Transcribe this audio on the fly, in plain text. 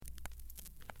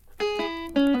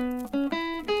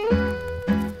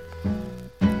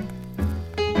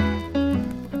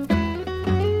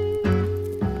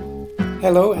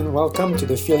Hello and welcome to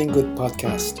the Feeling Good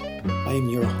podcast. I am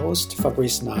your host,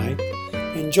 Fabrice Nye,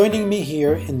 and joining me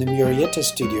here in the Murrieta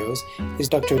studios is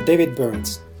Dr. David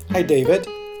Burns. Hi, David.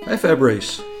 Hi,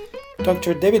 Fabrice.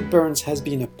 Dr. David Burns has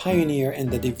been a pioneer in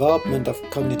the development of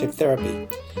cognitive therapy,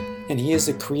 and he is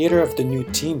the creator of the new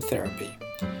TEAM-CBT.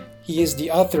 He is the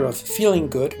author of Feeling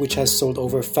Good, which has sold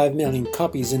over 5 million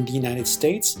copies in the United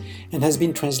States and has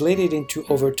been translated into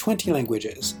over 20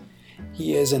 languages.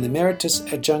 He is an emeritus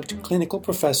adjunct clinical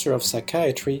professor of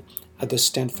psychiatry at the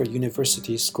Stanford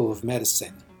University School of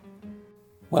Medicine.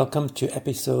 Welcome to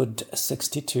episode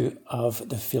 62 of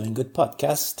the Feeling Good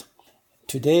podcast.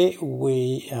 Today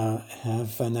we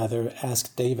have another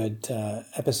Ask David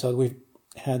episode. We've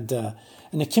had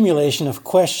an accumulation of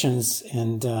questions,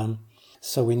 and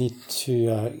so we need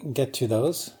to get to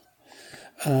those.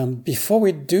 Before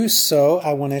we do so,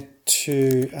 I wanted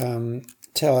to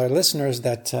tell our listeners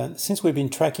that since we've been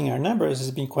tracking our numbers,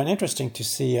 it's been quite interesting to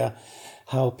see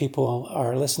how people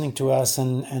are listening to us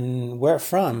and where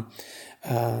from.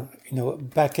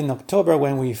 Back in October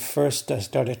when we first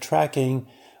started tracking,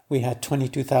 we had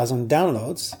 22,000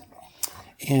 downloads.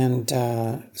 And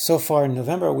so far in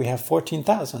November, we have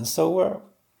 14,000. So we're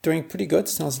doing pretty good.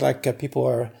 Sounds like people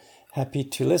are happy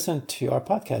to listen to our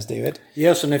podcast, David.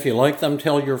 Yes, and if you like them,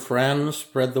 tell your friends,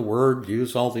 spread the word,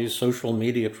 use all these social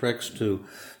media tricks to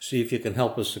see if you can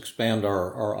help us expand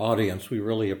our audience. We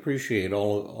really appreciate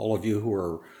all of you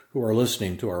who are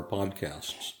listening to our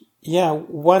podcasts. Yeah,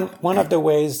 one of the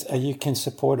ways you can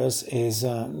support us is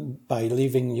by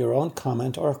leaving your own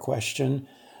comment or question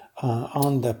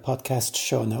on the podcast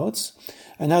show notes.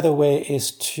 Another way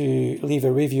is to leave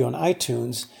a review on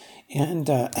iTunes. And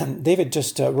David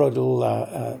just wrote a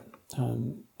little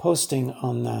posting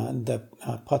on the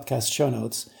podcast show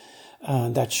notes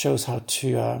that shows how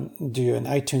to do an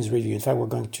iTunes review. In fact, we're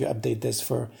going to update this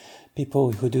for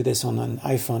people who do this on an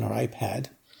iPhone or iPad.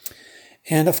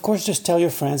 And of course, just tell your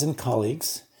friends and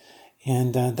colleagues.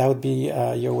 And that would be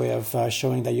your way of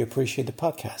showing that you appreciate the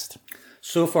podcast.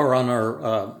 So far on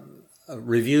our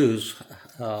reviews,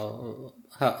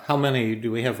 how many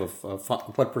do we have?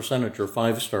 What percentage are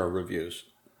 5-star reviews?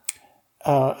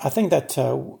 I think that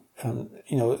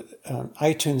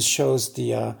iTunes shows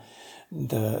the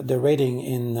rating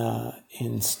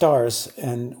in stars,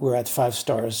 and we're at 5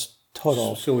 stars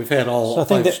total. So we've had all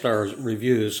 5-star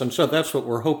reviews, and so that's what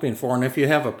we're hoping for. And if you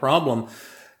have a problem,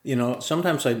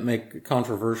 sometimes I make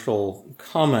controversial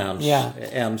comments. Yeah.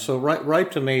 And so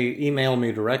write to me, email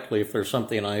me directly if there's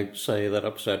something I say that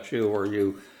upsets you or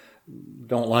you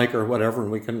don't like or whatever,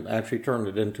 and we can actually turn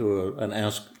it into an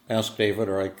Ask David,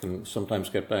 or I can sometimes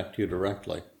get back to you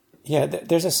directly. Yeah,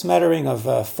 there's a smattering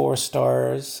of 4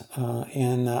 stars,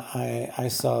 and I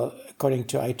saw, according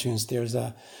to iTunes, there's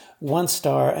a 1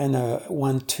 star and a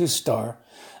 1 2-star.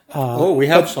 We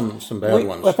have some bad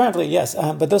ones. Apparently, yes.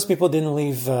 But those people didn't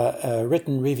leave a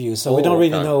written review, so we don't really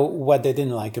know what they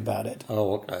didn't like about it.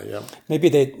 Oh, okay, yeah. Maybe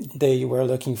they were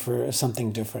looking for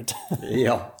something different.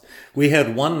 Yeah. We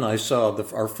had one, I saw,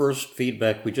 our first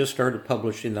feedback. We just started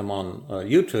publishing them on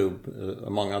YouTube,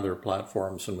 among other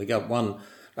platforms, and we got one.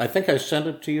 I think I sent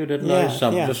it to you, didn't I?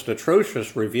 Just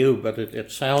atrocious review, but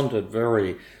it sounded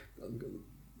very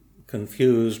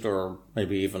confused or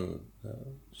maybe even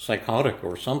psychotic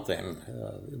or something.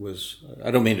 It was.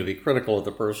 I don't mean to be critical of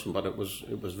the person, but it was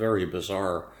very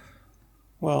bizarre.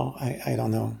 Well, I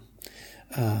don't know,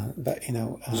 but it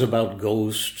was about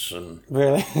ghosts and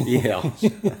really, yeah.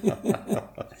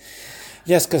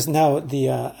 Yes, because now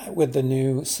with the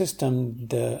new system,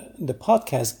 the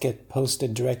podcasts get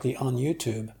posted directly on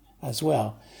YouTube as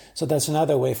well. So that's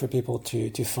another way for people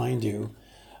to find you.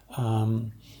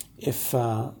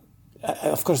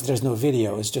 Of course, there's no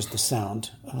video; it's just the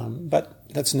sound. But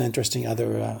that's an interesting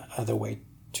other way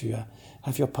to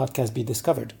have your podcast be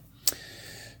discovered.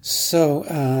 So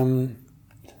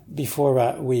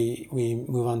before we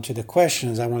move on to the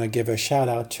questions, I want to give a shout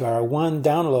out to our one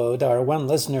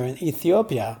listener in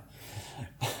Ethiopia.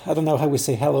 I don't know how we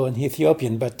say hello in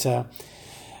Ethiopian, but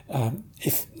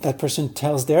if that person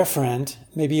tells their friend,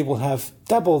 maybe we'll have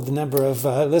double the number of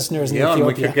listeners in Ethiopia. Yeah, and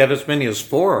we could get as many as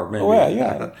 4, maybe. Oh,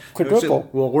 yeah, quadruple.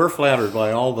 Well, we're flattered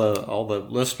by all the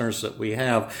listeners that we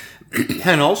have.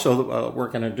 And also, we're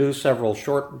going to do several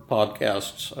short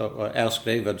podcasts, Ask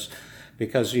David's,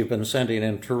 because you've been sending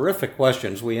in terrific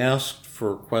questions. We asked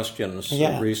for questions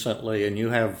recently, and you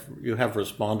have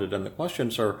responded, and the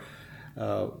questions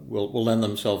will lend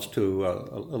themselves to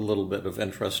a little bit of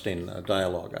interesting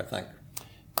dialogue, I think.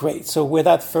 Great. So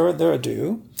without further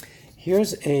ado,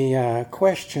 here's a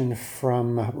question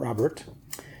from Robert,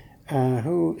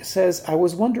 who says, I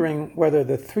was wondering whether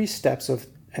the 3 steps of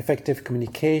effective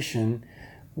communication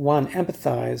 1.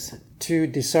 Empathize, 2.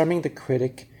 Disarming the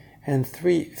critic, and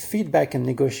 3. Feedback and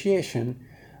negotiation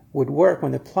would work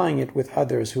when applying it with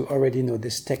others who already know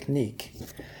this technique?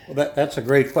 Well, that's a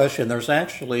great question. There's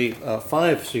actually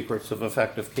 5 secrets of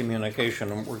effective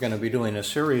communication, and we're going to be doing a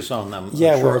series on them.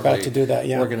 Yeah, shortly. We're about to do that.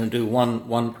 Yeah, we're going to do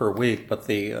one per week. But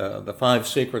the 5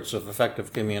 secrets of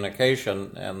effective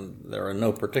communication, and they're in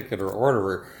no particular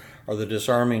order, are the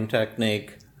disarming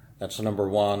technique. That's number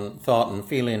 1. Thought and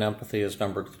feeling empathy is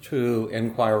number 2.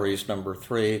 Inquiry is number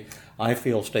 3. I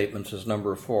feel statements is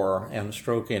number 4, and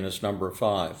stroking is number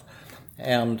 5.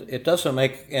 And it doesn't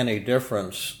make any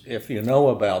difference if you know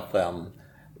about them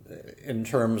in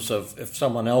terms of if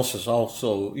someone else is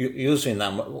also using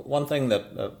them. One thing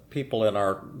that people in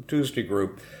our Tuesday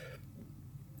group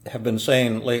have been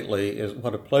saying lately is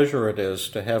what a pleasure it is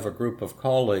to have a group of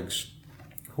colleagues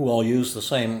who all use the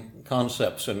same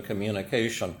concepts in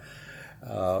communication.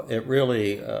 It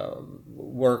really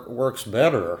works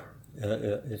better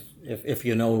if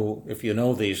you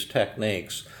know these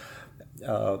techniques.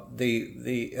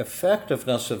 The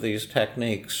effectiveness of these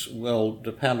techniques will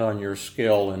depend on your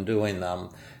skill in doing them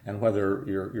and whether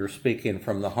you're speaking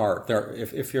from the heart.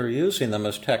 If you're using them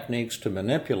as techniques to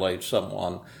manipulate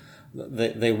someone,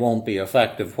 they won't be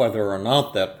effective whether or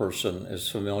not that person is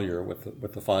familiar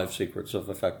with the 5 secrets of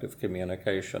effective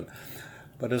communication.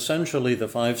 But essentially, the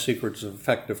 5 secrets of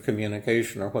effective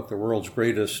communication are what the world's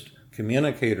greatest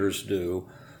communicators do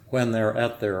when they're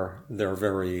at their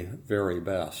very, very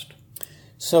best.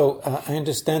 So I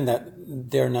understand that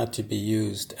they're not to be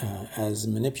used as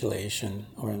manipulation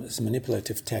or as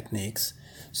manipulative techniques.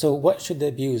 So what should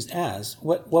they be used as?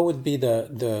 What would be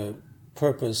the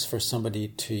purpose for somebody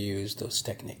to use those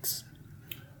techniques?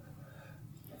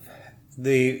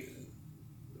 The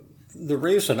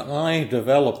reason I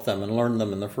developed them and learned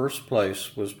them in the first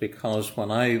place was because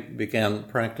when I began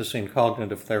practicing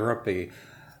cognitive therapy,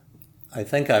 I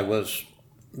think I was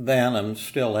then and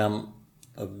still am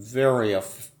a very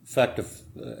effective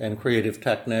and creative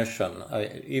technician.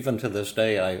 Even to this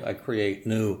day, I create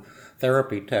new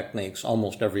therapy techniques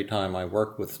almost every time I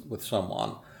work with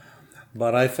someone.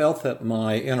 But I felt that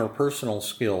my interpersonal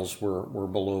skills were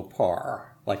below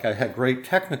par. Like I had great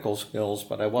technical skills,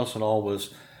 but I wasn't always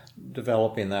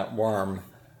developing that warm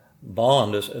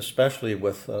bond, especially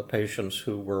with patients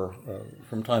who were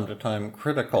from time to time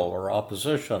critical or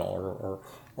oppositional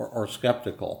or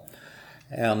skeptical.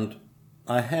 And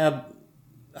I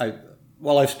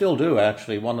still do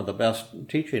actually. One of the best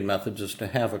teaching methods is to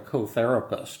have a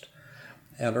co-therapist.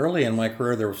 And early in my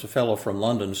career, there was a fellow from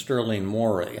London, Sterling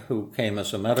Morey, who came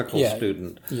as a medical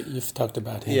student. You've talked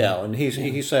about him. Yeah, and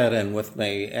he sat in with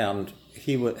me, and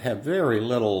he had very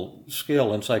little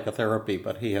skill in psychotherapy,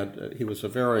 but he was a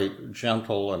very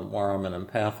gentle and warm and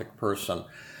empathic person.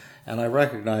 And I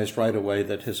recognized right away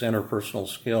that his interpersonal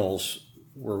skills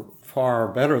were far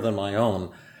better than my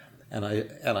own. And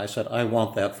I said, I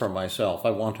want that for myself. I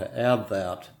want to add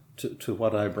that to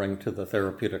what I bring to the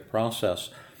therapeutic process.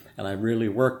 And I really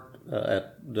worked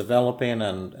at developing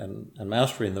and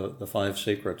mastering the 5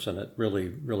 secrets, and it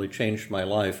really changed my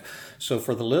life. So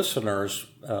for the listeners,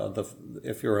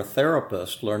 if you're a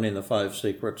therapist, learning the 5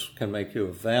 secrets can make you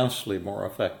a vastly more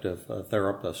effective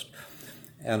therapist.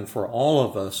 And for all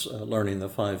of us, learning the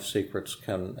 5 secrets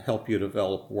can help you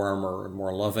develop warmer and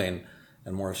more loving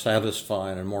and more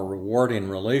satisfying and more rewarding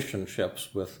relationships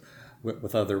with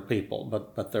other people.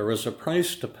 But there is a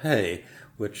price to pay,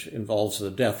 which involves the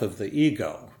death of the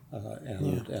ego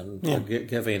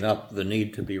giving up the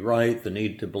need to be right, the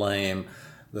need to blame,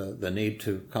 the need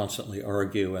to constantly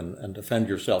argue and defend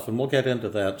yourself. And we'll get into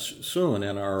that soon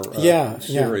in our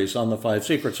series on the 5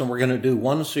 secrets. And we're going to do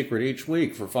 1 secret each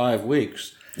week for 5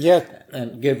 weeks. Yeah.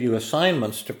 And give you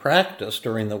assignments to practice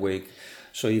during the week,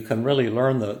 so you can really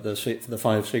learn the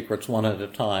 5 secrets one at a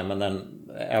time, and then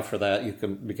after that you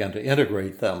can begin to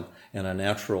integrate them in a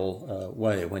natural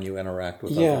way when you interact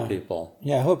with other people.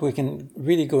 Yeah, I hope we can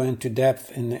really go into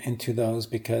depth into those,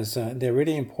 because they're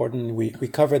really important. We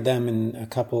covered them in a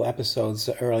couple episodes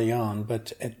early on,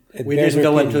 but we didn't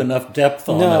go into enough depth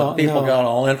on it. People got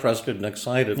all interested and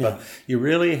excited, but you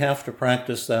really have to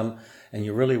practice them, and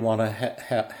you really want to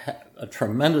have a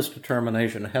tremendous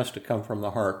determination. It has to come from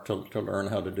the heart to learn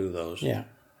how to do those. Yeah.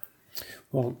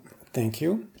 Well, thank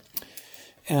you.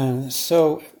 And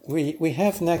so we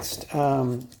have next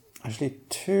actually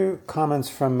 2 comments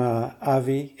from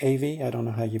Avi, I don't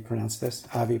know how you pronounce this,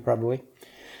 Avi probably.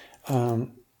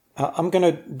 I'm going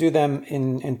to do them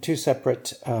in 2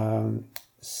 separate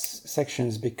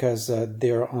sections because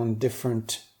they're on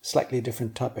slightly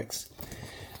different topics.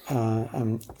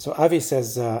 So Avi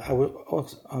says, I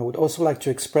would also like to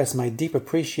express my deep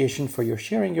appreciation for your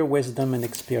sharing your wisdom and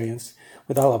experience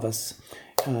with all of us.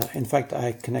 In fact,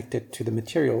 I connected to the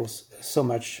materials so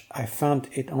much, I found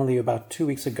it only about 2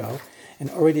 weeks ago and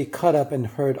already caught up and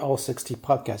heard all 60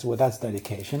 podcasts. Well, that's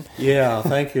dedication. Yeah,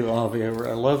 thank you, Avi.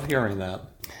 I love hearing that.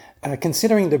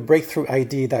 Considering the breakthrough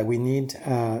idea that we need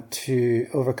to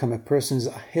overcome a person's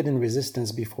hidden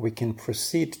resistance before we can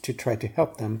proceed to try to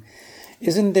help them,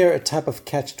 isn't there a type of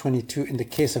catch-22 in the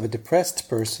case of a depressed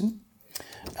person?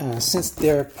 Since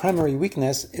their primary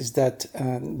weakness is that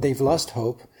they've lost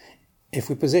hope, if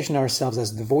we position ourselves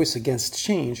as the voice against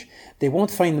change, they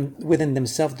won't find within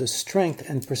themselves the strength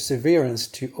and perseverance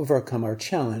to overcome our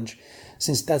challenge,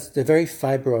 since that's the very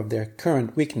fiber of their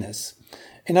current weakness.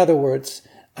 In other words,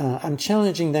 I'm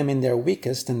challenging them in their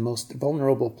weakest and most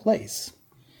vulnerable place.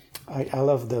 I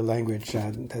love the language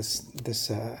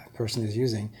this person is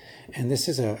using, and this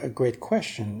is a great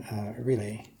question,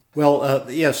 really. Well,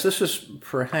 yes, this is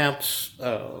perhaps,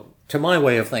 to my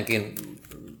way of thinking,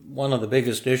 one of the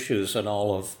biggest issues in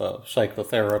all of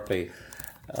psychotherapy,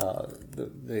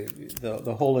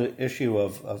 the whole issue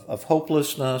of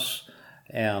hopelessness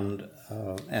and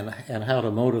how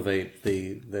to motivate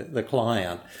the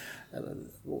client.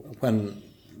 When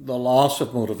the loss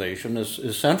of motivation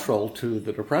is central to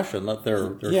the depression that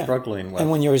they're struggling with.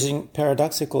 And when you're using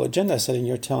paradoxical agenda setting,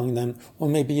 you're telling them, well,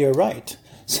 maybe you're right.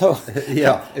 So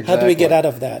yeah, exactly. How do we get out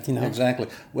of that? Exactly.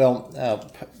 Well,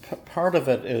 part of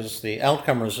it is the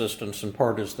outcome resistance and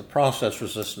part is the process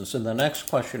resistance. In the next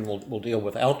question, we'll deal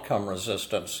with outcome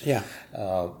resistance. Yeah.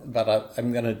 But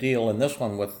I'm going to deal in this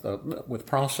one with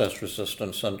process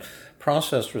resistance. And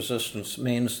process resistance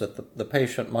means that the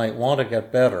patient might want to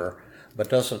get better, but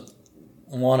doesn't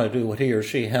want to do what he or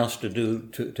she has to do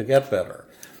to get better.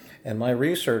 And my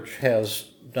research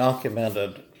has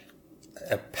documented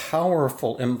a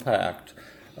powerful impact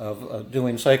of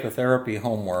doing psychotherapy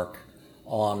homework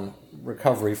on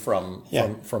recovery from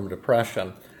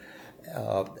depression.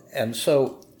 And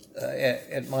so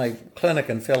at my clinic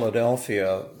in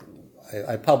Philadelphia,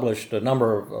 I published a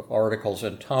number of articles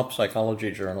in top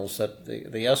psychology journals that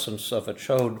the essence of it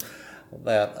showed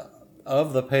that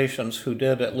of the patients who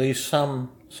did at least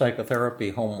some psychotherapy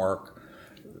homework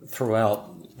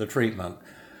throughout the treatment,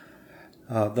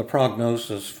 the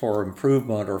prognosis for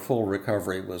improvement or full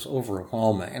recovery was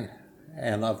overwhelming.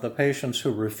 And of the patients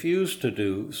who refused to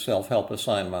do self-help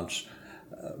assignments,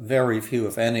 very few,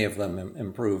 if any of them,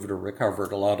 improved or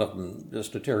recovered. A lot of them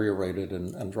just deteriorated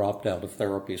and dropped out of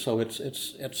therapy. So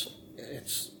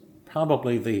it's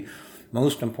probably the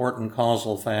most important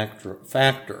causal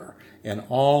factor in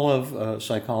all of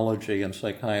psychology and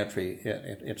psychiatry.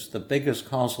 It's the biggest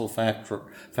causal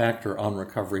factor on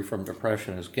recovery from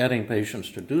depression is getting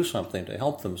patients to do something to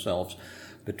help themselves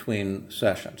between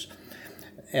sessions.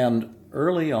 And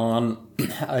early on,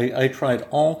 I tried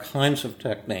all kinds of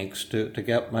techniques to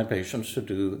get my patients to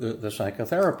do the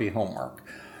psychotherapy homework.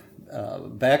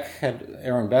 Aaron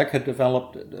Beck had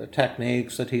developed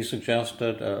techniques that he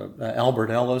suggested.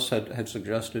 Albert Ellis had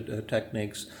suggested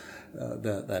techniques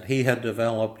that he had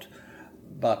developed,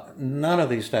 but none of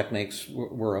these techniques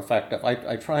were effective.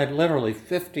 I tried literally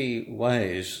 50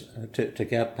 ways to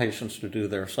get patients to do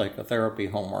their psychotherapy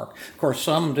homework. Of course,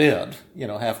 some did,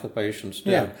 half the patients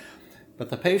did. Yeah. But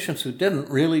the patients who didn't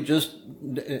really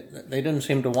they didn't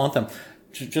seem to want them.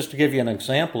 Just to give you an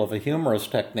example of a humorous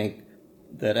technique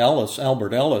that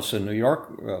Albert Ellis in New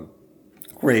York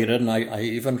created, and I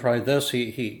even tried this,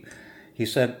 he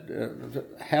said,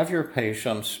 have your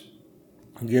patients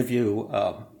give you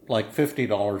like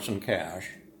 $50 in cash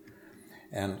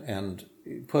and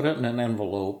put it in an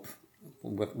envelope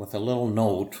with a little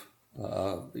note,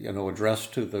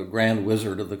 addressed to the Grand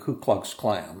Wizard of the Ku Klux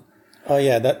Klan. Oh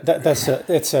yeah,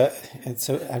 it's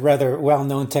a rather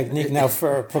well-known technique now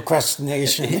for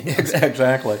procrastination.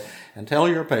 Exactly, and tell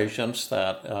your patients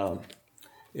that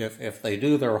if they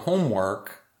do their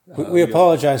homework. We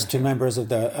apologize to members of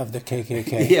the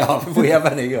KKK. Yeah, if we have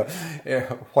any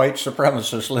white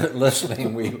supremacists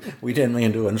listening, we didn't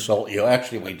mean to insult you.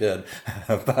 Actually, we did,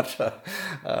 but.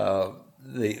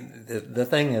 The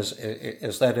thing is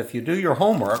that if you do your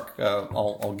homework,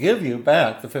 I'll give you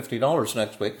back the $50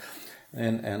 next week,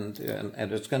 and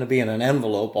it's going to be in an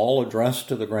envelope, all addressed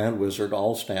to the Grand Wizard,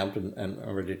 all stamped and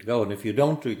ready to go. And if you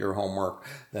don't do your homework,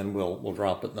 then we'll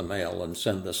drop it in the mail and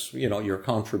send this, your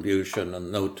contribution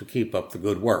and note to keep up the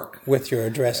good work with your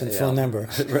address and phone number.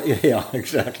 Yeah,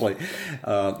 exactly.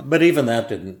 But even that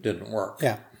didn't work.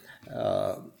 Yeah,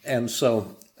 and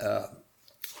so.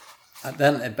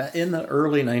 Then in the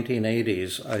early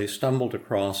 1980s, I stumbled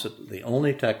across the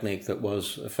only technique that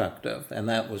was effective, and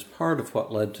that was part of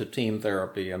what led to team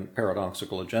therapy and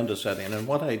paradoxical agenda setting. And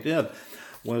what I did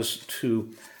was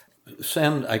to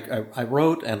send, I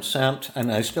wrote and sent,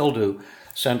 and I still do,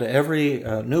 send to every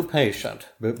new patient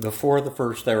before the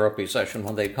first therapy session.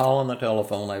 When they call on the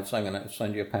telephone, I'm going to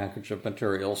send you a package of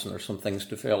materials, and there's some things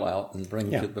to fill out and bring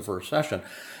to the first session.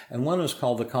 And one is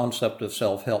called the concept of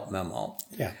self-help memo.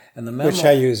 Yeah, and the memo, which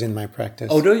I use in my practice.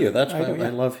 Oh, do you? That's I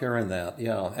love hearing that.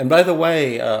 Yeah. And by the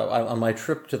way, on my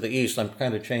trip to the East, I'm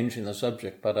kind of changing the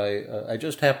subject, but I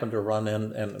just happened to run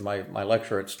in my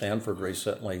lecture at Stanford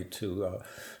recently to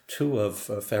two of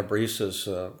Fabrice's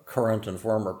current and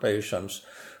former patients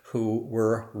who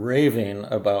were raving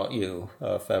about you,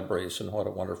 Fabrice, and what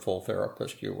a wonderful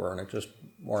therapist you were, and it just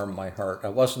warmed my heart. I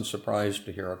wasn't surprised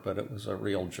to hear it, but it was a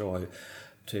real joy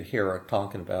to hear it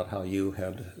talking about how you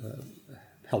had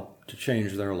helped to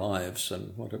change their lives,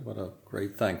 and what a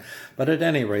great thing. But at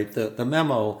any rate, the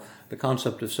memo, the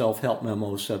concept of self-help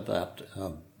memo, said that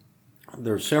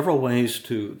there are several ways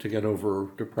to get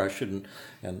over depression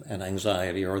and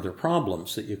anxiety or other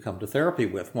problems that you come to therapy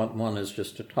with. One is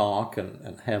just to talk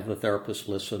and have the therapist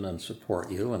listen and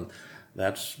support you, and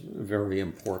that's very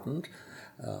important.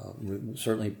 We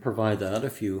certainly provide that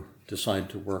if you decide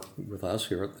to work with us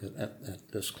here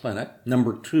at this clinic.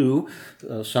 Number two,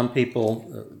 some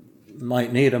people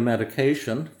might need a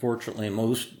medication. Fortunately,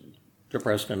 most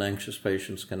depressed and anxious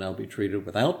patients can now be treated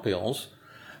without pills.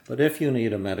 But if you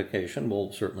need a medication,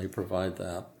 we'll certainly provide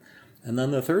that. And then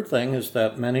the third thing is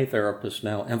that many therapists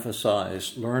now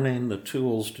emphasize learning the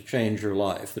tools to change your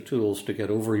life, the tools to get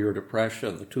over your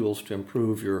depression, the tools to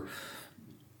improve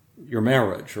your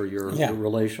marriage or your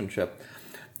relationship.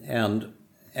 And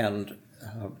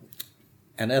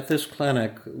at this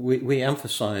clinic, we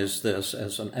emphasize this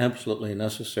as an absolutely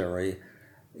necessary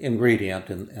ingredient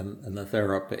in the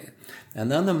therapy.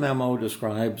 And then the memo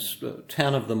describes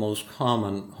 10 of the most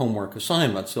common homework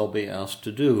assignments they'll be asked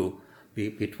to do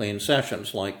between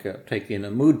sessions, like taking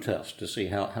a mood test to see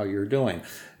how you're doing,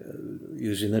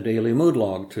 using the daily mood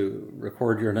log to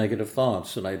record your negative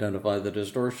thoughts and identify the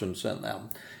distortions in them,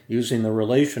 using the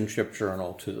relationship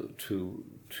journal to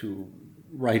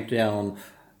write down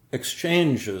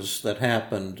exchanges that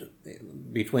happened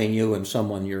between you and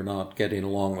someone you're not getting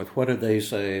along with. What did they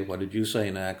say? What did you say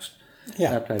next?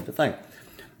 Yeah. That type of thing.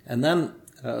 And then,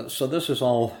 so this is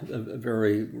all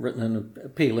very written in an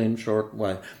appealing, short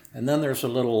way. And then there's a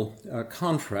little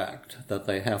contract that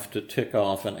they have to tick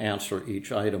off and answer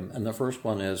each item. And the first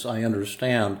one is, I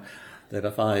understand that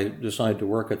if I decide to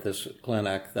work at this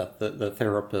clinic, that the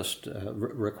therapist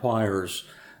requires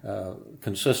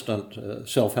consistent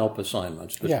self-help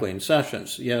assignments between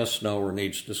sessions. Yes, no, or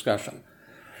needs discussion.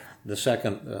 The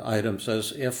second item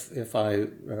says, if I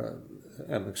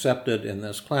am accepted in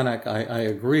this clinic, I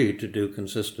agree to do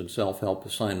consistent self-help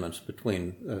assignments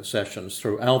between sessions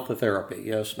throughout the therapy.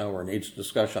 Yes, no, or needs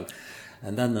discussion.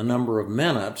 And then the number of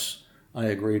minutes I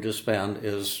agree to spend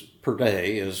is per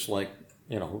day is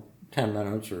 10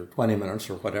 minutes or 20 minutes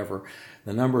or whatever.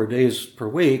 The number of days per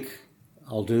week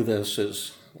I'll do this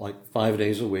is like 5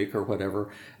 days a week or whatever,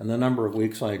 and the number of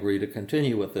weeks I agree to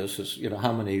continue with this is,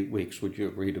 how many weeks would you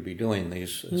agree to be doing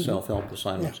these self-help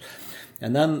assignments? Yeah.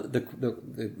 And then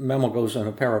the memo goes in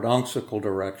a paradoxical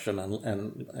direction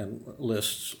and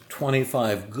lists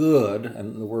 25 good,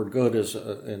 and the word good is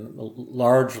in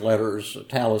large letters,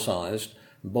 italicized,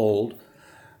 bold,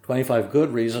 25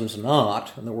 good reasons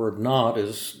not, and the word not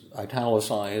is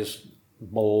italicized,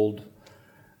 bold,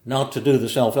 not to do the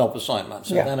self-help assignments.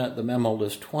 And then the memo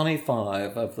lists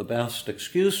 25 of the best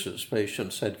excuses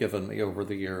patients had given me over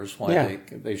the years why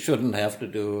they shouldn't have to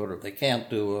do it, or they can't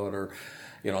do it, or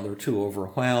they're too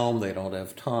overwhelmed, they don't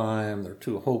have time, they're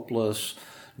too hopeless,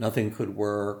 nothing could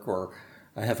work, or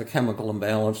I have a chemical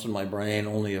imbalance in my brain,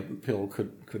 only a pill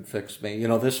could fix me,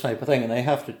 this type of thing. And they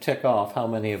have to tick off how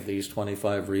many of these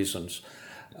 25 reasons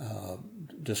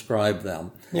describe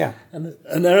them. Yeah. And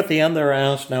then at the end they're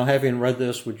asked, now having read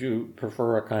this, would you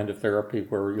prefer a kind of therapy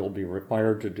where you'll be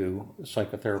required to do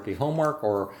psychotherapy homework,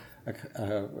 or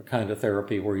a kind of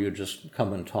therapy where you just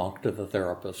come and talk to the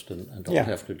therapist and don't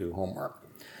have to do homework?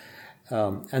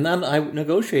 And then I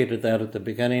negotiated that at the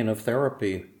beginning of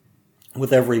therapy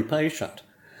with every patient.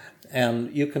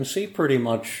 And you can see pretty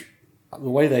much the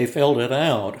way they filled it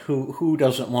out, who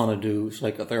doesn't want to do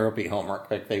psychotherapy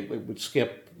homework? Like they would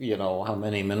skip, how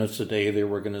many minutes a day they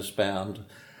were going to spend,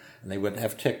 and they would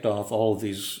have ticked off all of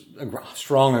these,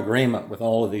 strong agreement with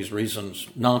all of these reasons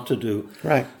not to do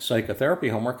psychotherapy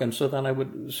homework. And so then I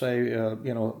would say,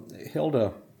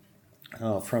 Hilda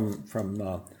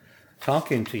from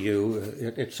talking to you,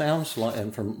 it sounds like,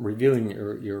 and from reviewing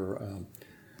the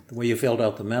way you filled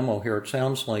out the memo here, it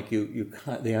sounds like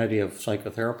the idea of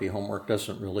psychotherapy homework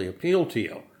doesn't really appeal to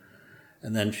you.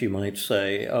 And then she might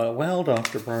say, well,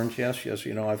 Dr. Burns, yes,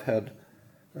 I've had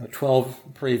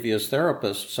 12 previous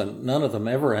therapists, and none of them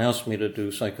ever asked me to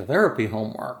do psychotherapy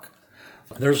homework.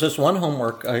 There's this one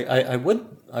homework I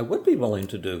would be willing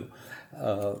to do,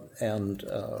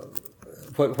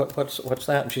 what's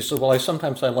that? And she said, well,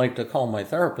 sometimes I like to call my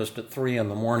therapist at 3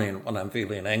 a.m. when I'm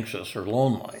feeling anxious or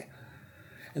lonely.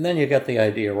 And then you get the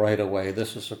idea right away.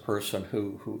 This is a person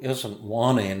who isn't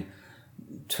wanting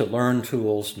to learn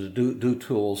tools, to do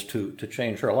tools to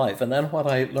change her life. And then what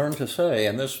I learned to say,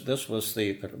 and this was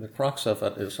the crux of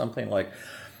it, is something like,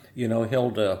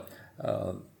 Hilda,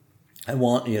 I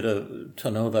want you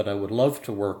to know that I would love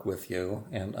to work with you,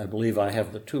 and I believe I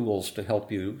have the tools to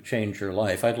help you change your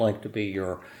life. I'd like to be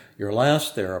your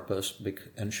last therapist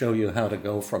and show you how to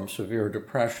go from severe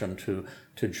depression to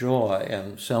joy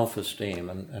and self-esteem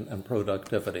and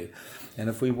productivity. And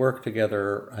if we work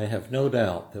together, I have no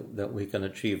doubt that we can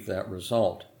achieve that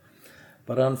result.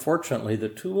 But unfortunately, the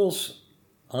tools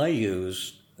I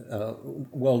use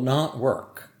will not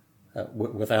work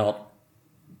without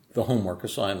the homework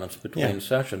assignments between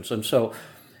sessions. And so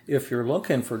if you're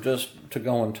looking for just to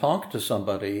go and talk to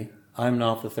somebody, I'm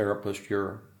not the therapist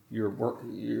you're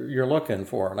looking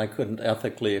for, and I couldn't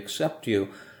ethically accept you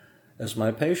as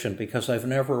my patient because I've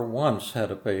never once had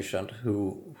a patient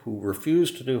who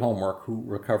refused to do homework who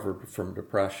recovered from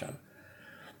depression.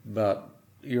 But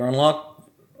you're in luck.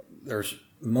 There's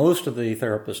most of the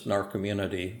therapists in our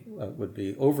community would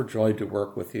be overjoyed to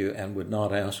work with you and would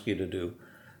not ask you to do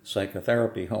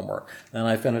psychotherapy homework. Then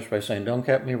I finished by saying, don't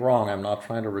get me wrong, I'm not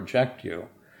trying to reject you,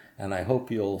 and I hope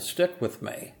you'll stick with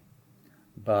me.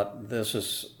 But this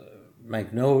is,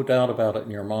 make no doubt about it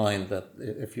in your mind, that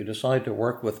if you decide to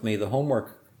work with me, the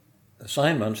homework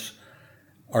assignments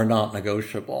are not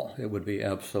negotiable. It would be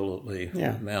absolutely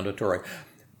mandatory.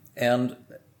 And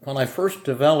when I first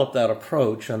developed that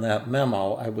approach and that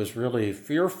memo, I was really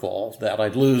fearful that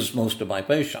I'd lose most of my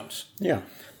patients. Yeah.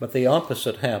 But the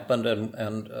opposite happened,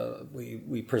 and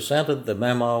we presented the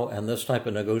memo and this type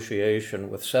of negotiation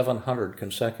with 700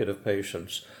 consecutive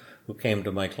patients who came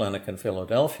to my clinic in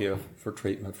Philadelphia for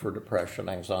treatment for depression,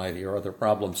 anxiety, or other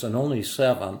problems, and only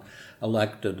 7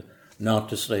 elected not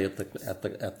to stay at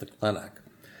the clinic.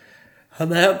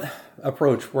 And that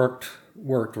approach worked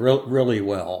really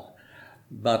well.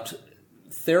 But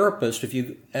therapists, if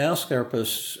you ask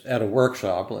therapists at a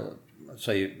workshop, let's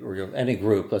say, or any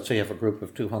group, let's say you have a group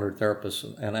of 200 therapists,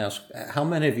 and ask, how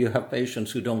many of you have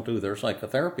patients who don't do their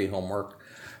psychotherapy homework?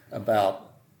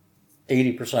 About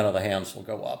 80% of the hands will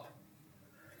go up.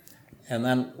 And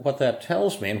then what that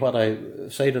tells me, and what I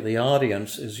say to the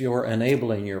audience, is you're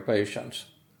enabling your patients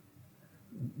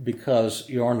because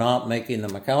you're not making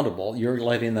them accountable. You're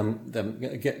letting them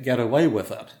get away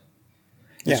with it.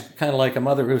 It's kind of like a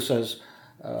mother who says,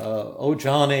 oh,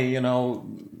 Johnny,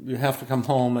 you have to come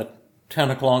home at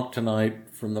 10 o'clock tonight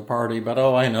from the party, but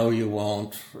I know you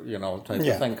won't, type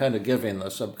of thing, kind of giving the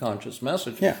subconscious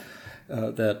message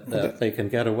that they can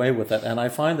get away with it. And I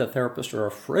find that therapists are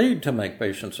afraid to make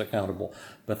patients accountable,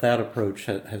 but that approach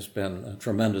has been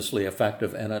tremendously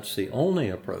effective, and it's the only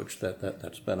approach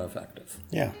that's been effective.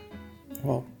 Yeah.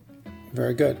 Well,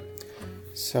 very good.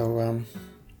 So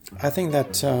I think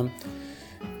that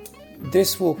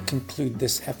this will conclude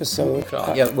this episode.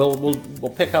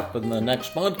 We'll pick up in the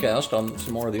next podcast on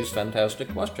some more of these fantastic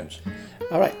questions.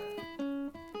 All right.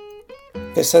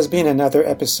 This has been another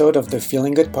episode of the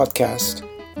Feeling Good podcast.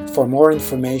 For more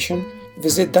information,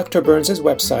 visit Dr. Burns'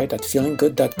 website at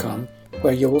feelinggood.com,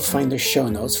 where you will find the show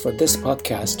notes for this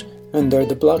podcast under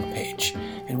the blog page,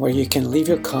 and where you can leave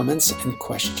your comments and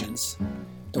questions.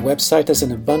 The website has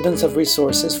an abundance of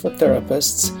resources for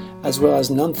therapists as well as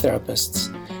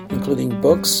non-therapists, including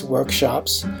books,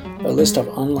 workshops, a list of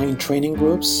online training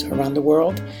groups around the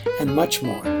world, and much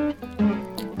more.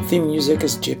 Theme music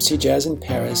is Gypsy Jazz in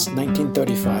Paris,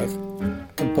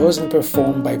 1935, composed and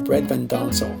performed by Brett Van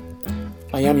Donsel.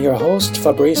 I am your host,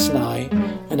 Fabrice Nye,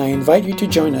 and I invite you to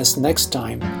join us next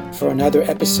time for another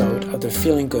episode of the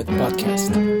Feeling Good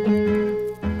podcast.